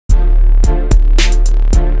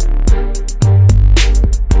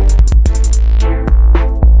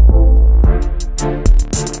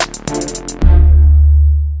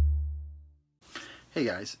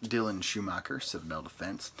Dylan Schumacher, Citadel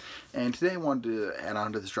Defense, and today I wanted to add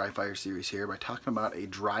on to this dry fire series here by talking about a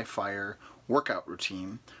dry fire workout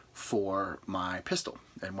routine for my pistol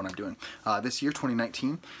and what I'm doing. This year,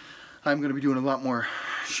 2019, I'm going to be doing a lot more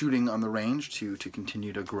shooting on the range to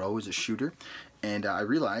continue to grow as a shooter. And I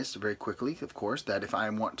realized very quickly, of course, that if I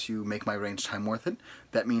want to make my range time worth it,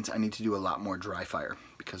 that means I need to do a lot more dry fire.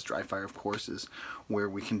 Because dry fire, of course, is where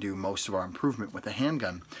we can do most of our improvement with a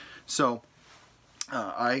handgun. So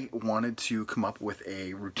I wanted to come up with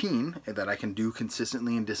a routine that I can do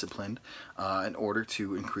consistently and disciplined in order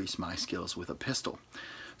to increase my skills with a pistol.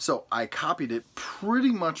 So I copied it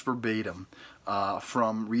pretty much verbatim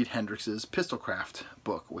from Reed Hendricks's Pistolcraft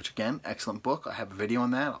book, which again, excellent book. I have a video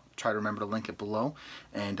on that. I'll try to remember to link it below,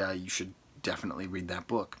 and you should definitely read that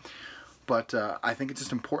book. But I think it's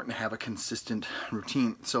just important to have a consistent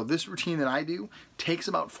routine. So this routine that I do takes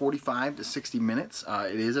about 45 to 60 minutes.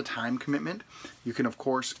 It is a time commitment. You can, of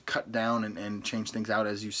course, cut down and change things out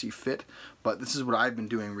as you see fit. But this is what I've been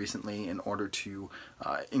doing recently in order to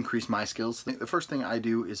increase my skills. The first thing I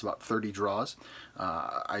do is about 30 draws.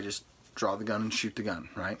 I just draw the gun and shoot the gun,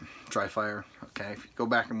 right? Dry fire, okay? If you go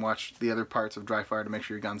back and watch the other parts of dry fire to make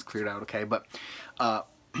sure your gun's cleared out, okay? But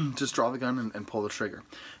just draw the gun and pull the trigger.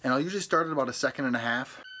 And I'll usually start at about 1.5 seconds.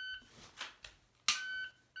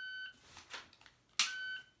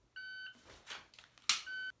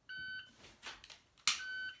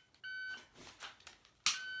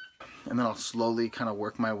 And then I'll slowly kind of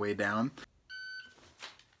work my way down.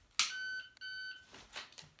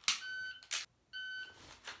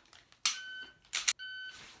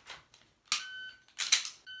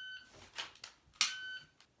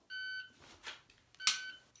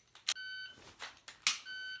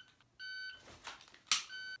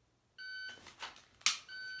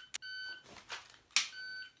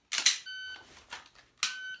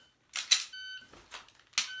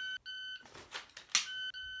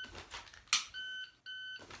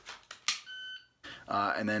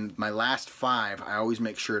 And then my last 5, I always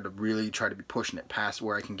make sure to really try to be pushing it past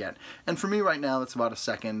where I can get. And for me right now, that's about 1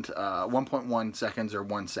 second, 1.1 seconds or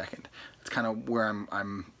 1 second. It's kind of where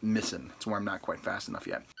I'm missing. It's where I'm not quite fast enough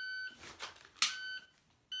yet.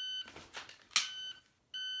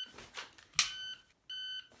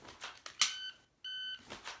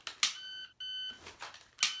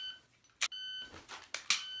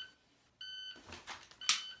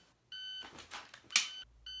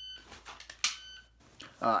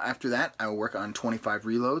 After that, I will work on 25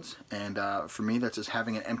 reloads, and for me that's just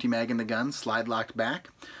having an empty mag in the gun, slide locked back.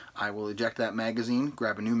 I will eject that magazine,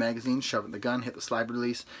 grab a new magazine, shove it in the gun, hit the slide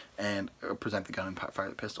release, and present the gun and fire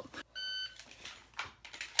the pistol.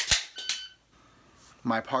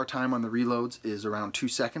 My par time on the reloads is around 2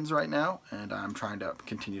 seconds right now, and I'm trying to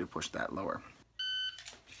continue to push that lower.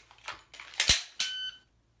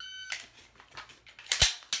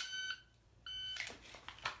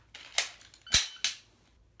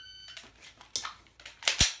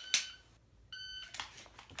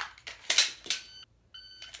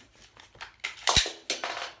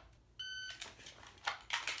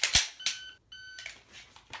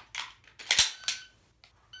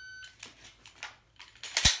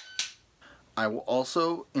 I will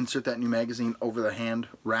also insert that new magazine over the hand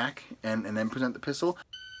rack and then present the pistol.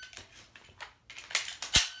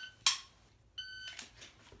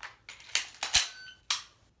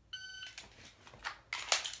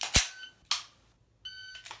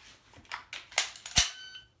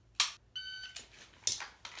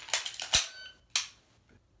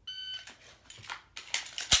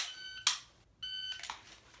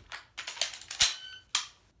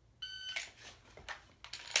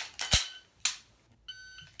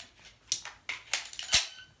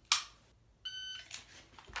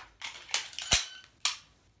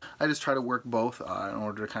 I just try to work both in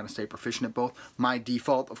order to kind of stay proficient at both. My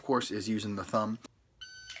default, of course, is using the thumb.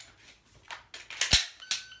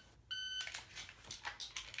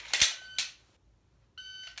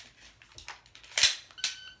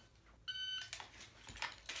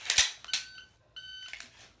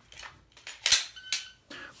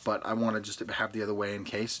 But I want to just have the other way in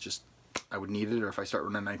case I would need it, or if I start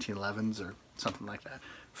running 1911s or something like that.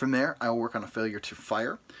 From there, I will work on a failure to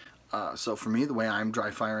fire. So for me, the way I'm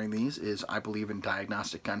dry firing these is I believe in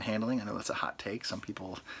diagnostic gun handling. I know that's a hot take. Some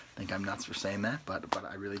people think I'm nuts for saying that, but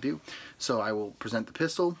I really do. So I will present the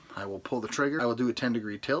pistol, I will pull the trigger, I will do a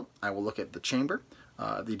 10-degree tilt, I will look at the chamber,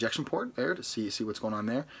 the ejection port there to see what's going on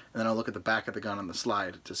there, and then I'll look at the back of the gun on the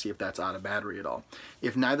slide to see if that's out of battery at all.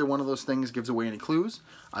 If neither one of those things gives away any clues,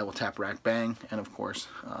 I will tap rack bang and of course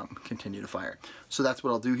continue to fire. So that's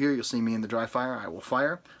what I'll do here. You'll see me in the dry fire. I will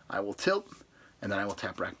fire, I will tilt, and then I will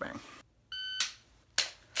tap rack bang.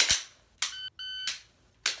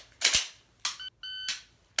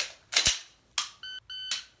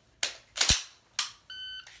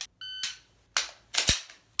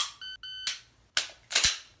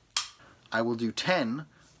 I will do 10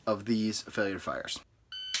 of these failure to fires.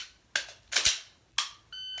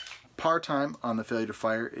 Par time on the failure to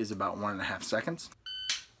fire is about 1.5 seconds.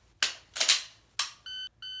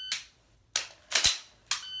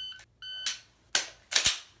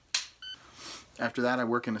 After that, I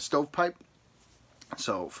work in a stovepipe.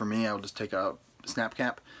 So for me, I'll just take a snap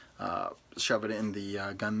cap, shove it in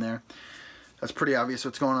the gun there. That's pretty obvious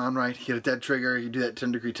what's going on, right? You get a dead trigger, you do that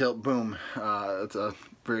 10-degree tilt, boom. It's a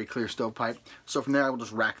very clear stovepipe. So from there, I will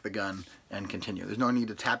just rack the gun and continue. There's no need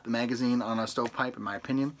to tap the magazine on a stovepipe, in my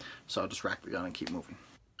opinion. So I'll just rack the gun and keep moving.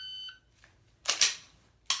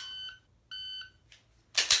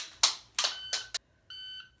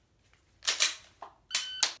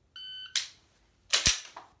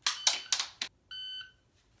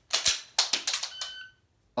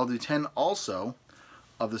 I'll do 10 also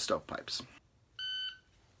of the stovepipes.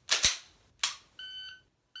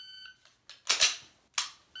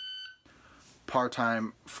 Par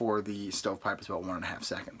time for the stovepipe is about 1.5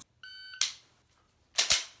 seconds.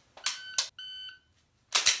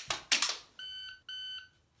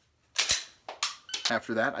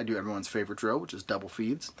 After that, I do everyone's favorite drill, which is double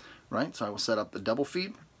feeds, right? So I will set up the double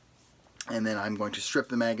feed, and then I'm going to strip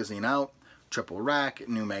the magazine out, triple rack,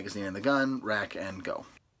 new magazine in the gun, rack, and go.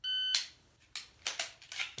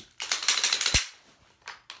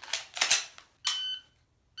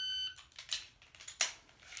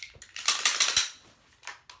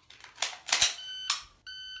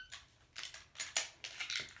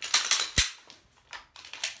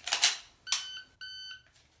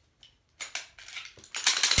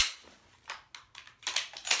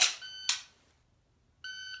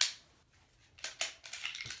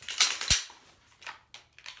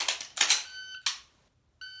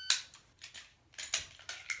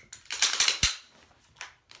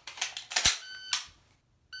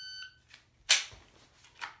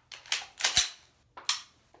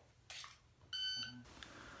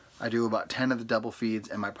 I do about 10 of the double feeds,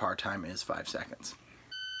 and my par time is 5 seconds.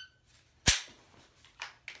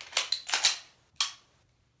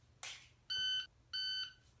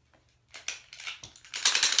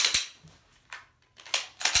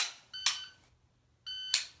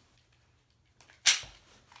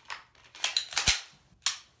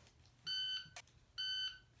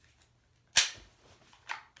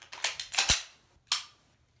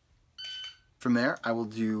 From there, I will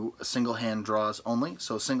do single hand draws only.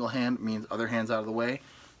 So single hand means other hand's out of the way.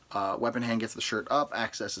 Weapon hand gets the shirt up,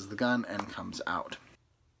 accesses the gun, and comes out.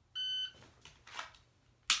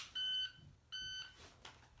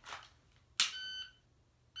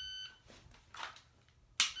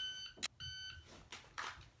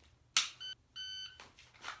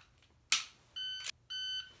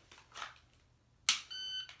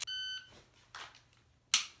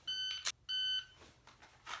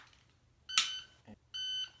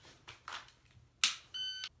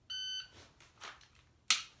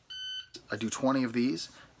 I do 20 of these,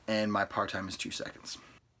 and my par time is 2 seconds.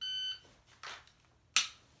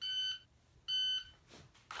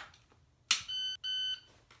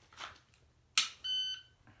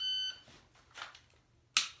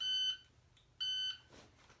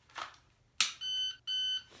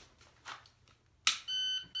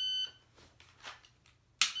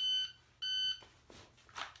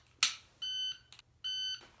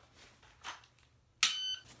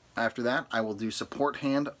 After that, I will do support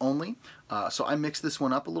hand only. So I mix this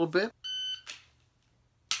one up a little bit.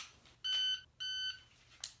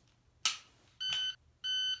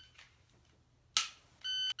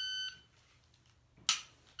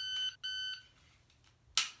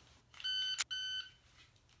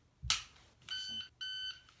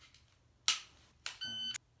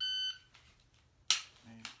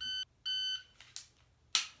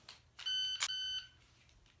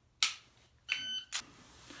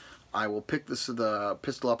 I will pick the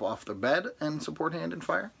pistol up off the bed and support hand and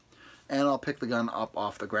fire. And I'll pick the gun up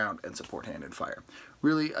off the ground and support hand and fire.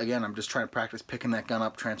 Really, again, I'm just trying to practice picking that gun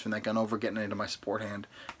up, transferring that gun over, getting it into my support hand,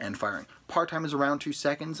 and firing. Par time is around 2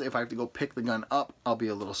 seconds. If I have to go pick the gun up, I'll be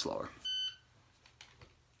a little slower.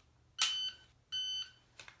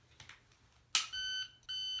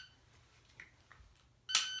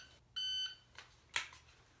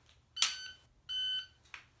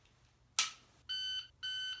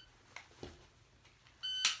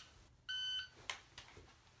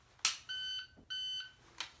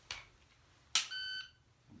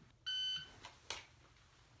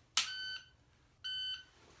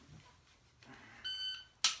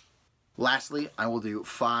 Lastly, I will do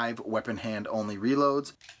 5 weapon hand only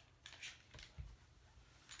reloads.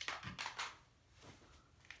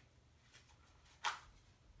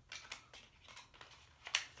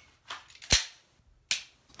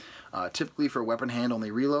 Typically for a weapon hand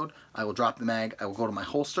only reload, I will drop the mag, I will go to my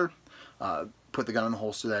holster, put the gun in the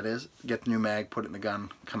holster, that is, get the new mag, put it in the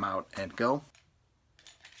gun, come out and go.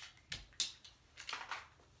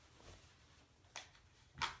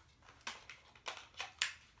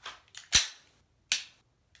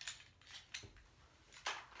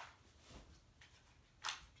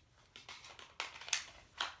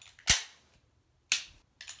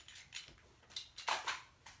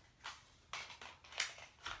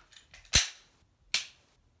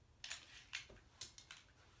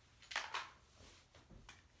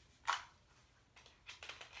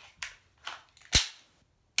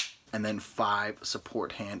 And then 5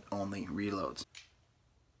 support hand only reloads.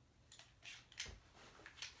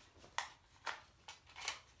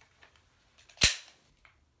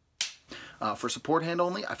 For support hand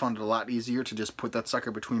only, I found it a lot easier to just put that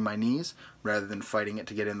sucker between my knees rather than fighting it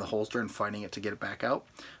to get in the holster and fighting it to get it back out,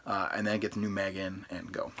 and then get the new mag in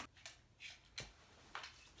and go.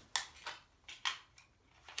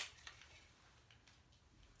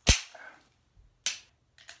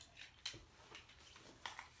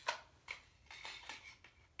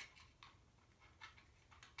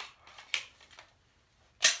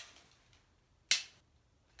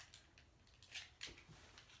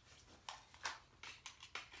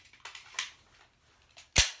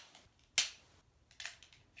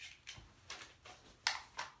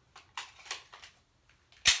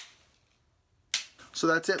 So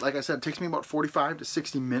that's it. Like I said, it takes me about 45 to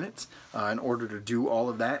 60 minutes in order to do all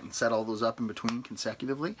of that and set all those up in between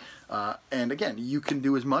consecutively. And again, you can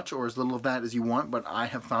do as much or as little of that as you want, but I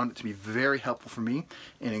have found it to be very helpful for me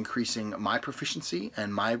in increasing my proficiency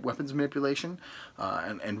and my weapons manipulation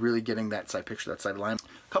and really getting that side picture, that side line.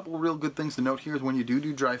 A couple of real good things to note here is when you do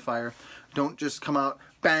dry fire, don't just come out,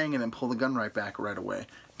 bang, and then pull the gun right back right away.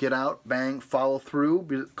 Get out, bang, follow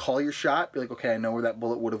through, call your shot, be like, okay, I know where that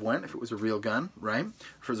bullet would have went if it was a real gun, right?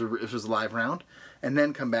 If it was a live round, and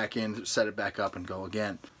then come back in, set it back up, and go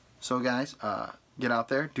again. So guys, get out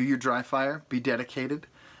there, do your dry fire, be dedicated.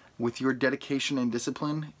 With your dedication and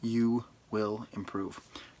discipline, you will improve.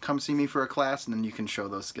 Come see me for a class, and then you can show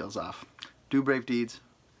those skills off. Do brave deeds,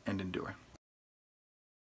 and endure.